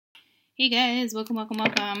Hey guys,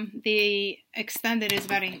 welcome. The extended is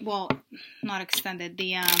very, well, not extended,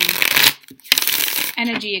 the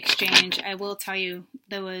energy exchange. I will tell you,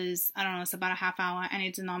 there was, I don't know, it's about a half hour,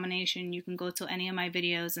 any denomination. You can go to any of my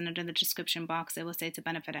videos, and under the description box, it will say to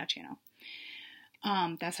benefit our channel.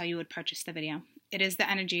 That's how you would purchase the video. It is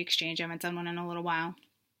the energy exchange. I haven't done one in a little while.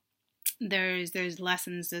 There's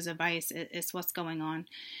lessons, there's advice, it's what's going on.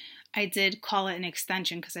 I did call it an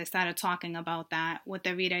extension because I started talking about that with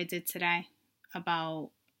the read I did today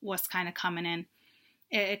about what's kind of coming in.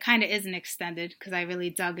 It kind of is an extended because I really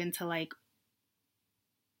dug into like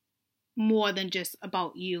more than just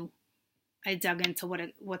about you. I dug into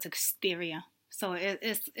what's exterior. So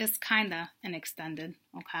it's kind of an extended,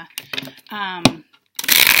 okay?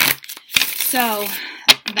 So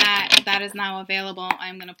that is now available.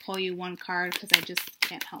 I'm going to pull you one card because I just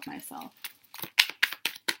can't help myself.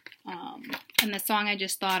 And the song I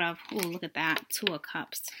just thought of, oh, look at that, Two of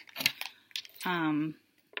Cups. And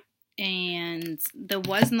there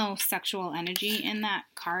was no sexual energy in that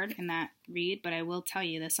card, in that read, but I will tell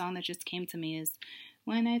you, the song that just came to me is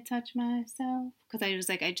When I Touch Myself, because I was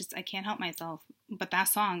like, I can't help myself, but that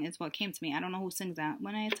song is what came to me. I don't know who sings that.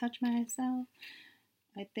 When I touch myself,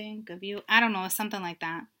 I think of you. I don't know, it's something like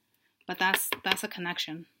that, but that's a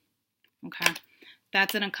connection, okay?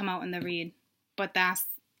 That didn't come out in the read, but that's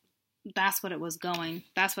what it was going.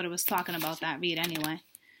 That's what it was talking about, that read anyway.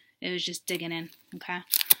 It was just digging in, okay?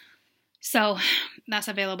 So, that's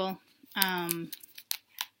available. I'm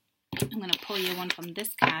going to pull you one from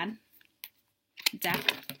this card deck.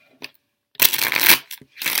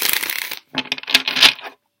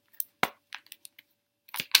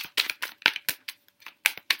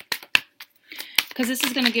 Because this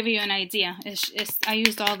is going to give you an idea. I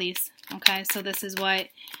used all these, okay? So this is what...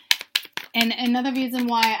 And another reason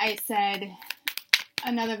why I said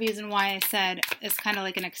it's kind of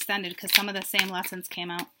like an extended, because some of the same lessons came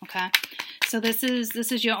out, okay? So this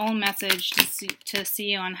is your own message to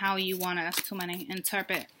see on how you want to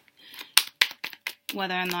interpret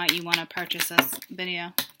whether or not you want to purchase this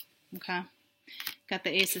video, okay? Got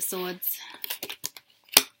the Ace of Swords.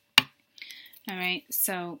 Alright,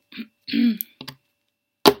 so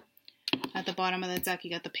at the bottom of the deck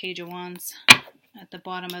you got the Page of Wands. At the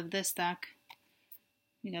bottom of this deck,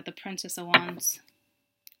 you got the Princess of Wands.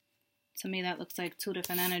 To me, that looks like two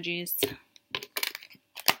different energies.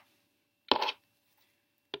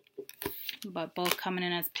 But both coming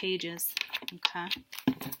in as pages, okay?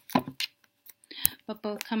 But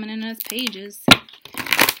both coming in as pages.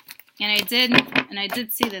 And I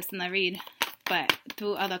did see this in the read, but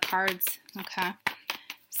through other cards, okay?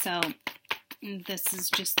 So, this is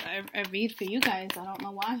just a read for you guys. I don't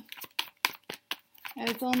know why. I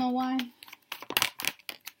don't know why.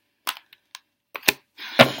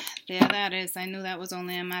 There that is. I knew that was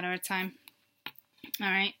only a matter of time.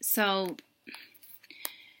 Alright, so...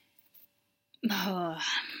 I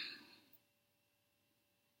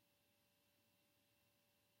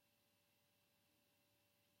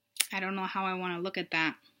don't know how I want to look at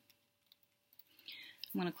that.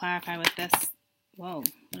 I'm going to clarify with this. Whoa,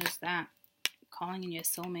 what is that? Calling in your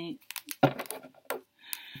soulmate.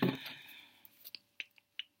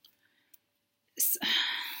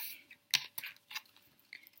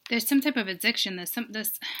 There's some type of addiction. There's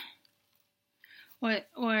this,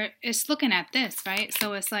 or it's looking at this, right?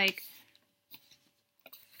 So it's like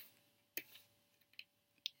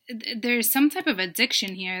there's some type of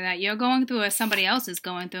addiction here that you're going through or somebody else is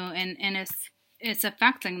going through, and it's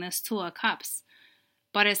affecting this Two of Cups.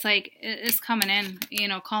 But it's like it's coming in, you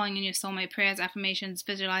know, calling in your soulmate, prayers, affirmations,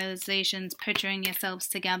 visualizations, picturing yourselves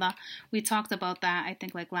together. We talked about that, I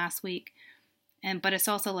think, like last week. But it's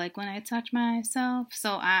also like when I touch myself.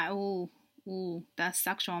 So that's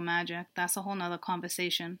sexual magic. That's a whole nother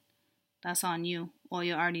conversation. That's on you, or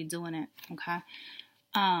you're already doing it. Okay.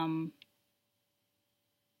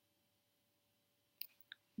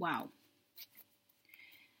 Wow.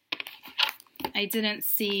 I didn't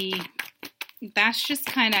see. That's just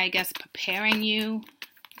kind of, I guess, preparing you,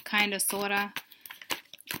 kind of, sorta.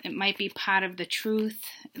 It might be part of the truth.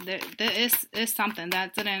 There is something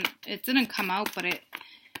that didn't come out, but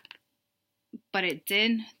it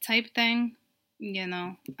did, type thing. You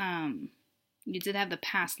know, you did have the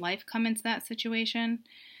past life come into that situation.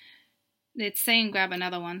 It's saying grab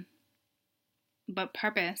another one, but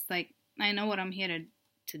purpose, like, I know what I'm here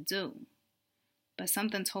to do, but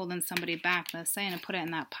something's holding somebody back. That's saying to put it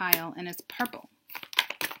in that pile, and it's purple.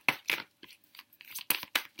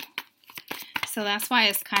 So that's why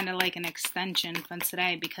it's kind of like an extension from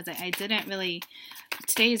today, because I didn't really...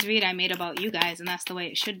 Today's read I made about you guys, and that's the way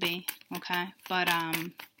it should be, okay? But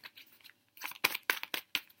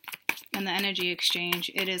And the energy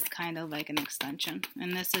exchange, it is kind of like an extension.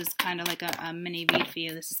 And this is kind of like a mini read for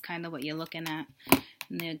you. This is kind of what you're looking at.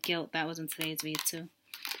 And the guilt, that was in today's read too.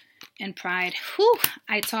 And pride, whew,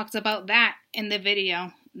 I talked about that in the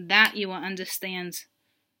video. That you will understand,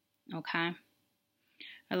 okay?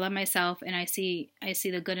 I love myself, and I see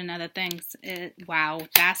the good in other things. Wow,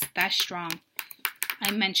 that's strong.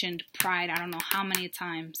 I mentioned pride, I don't know how many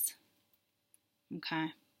times. Okay,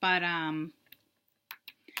 but and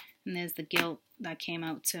there's the guilt that came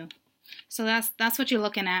out too. So that's what you're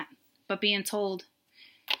looking at, but being told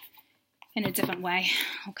in a different way.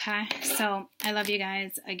 Okay, so I love you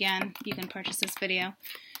guys. Again, you can purchase this video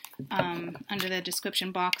under the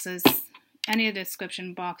description boxes, any of the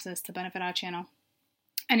description boxes to benefit our channel.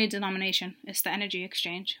 Any denomination. It's the energy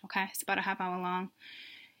exchange. Okay, it's about a half hour long,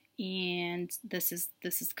 and this is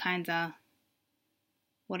kind of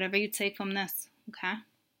whatever you take from this. Okay.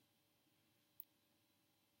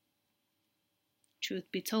 Truth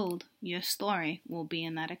be told, your story will be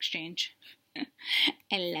in that exchange.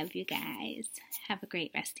 I love you guys. Have a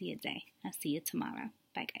great rest of your day. I'll see you tomorrow.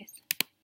 Bye, guys.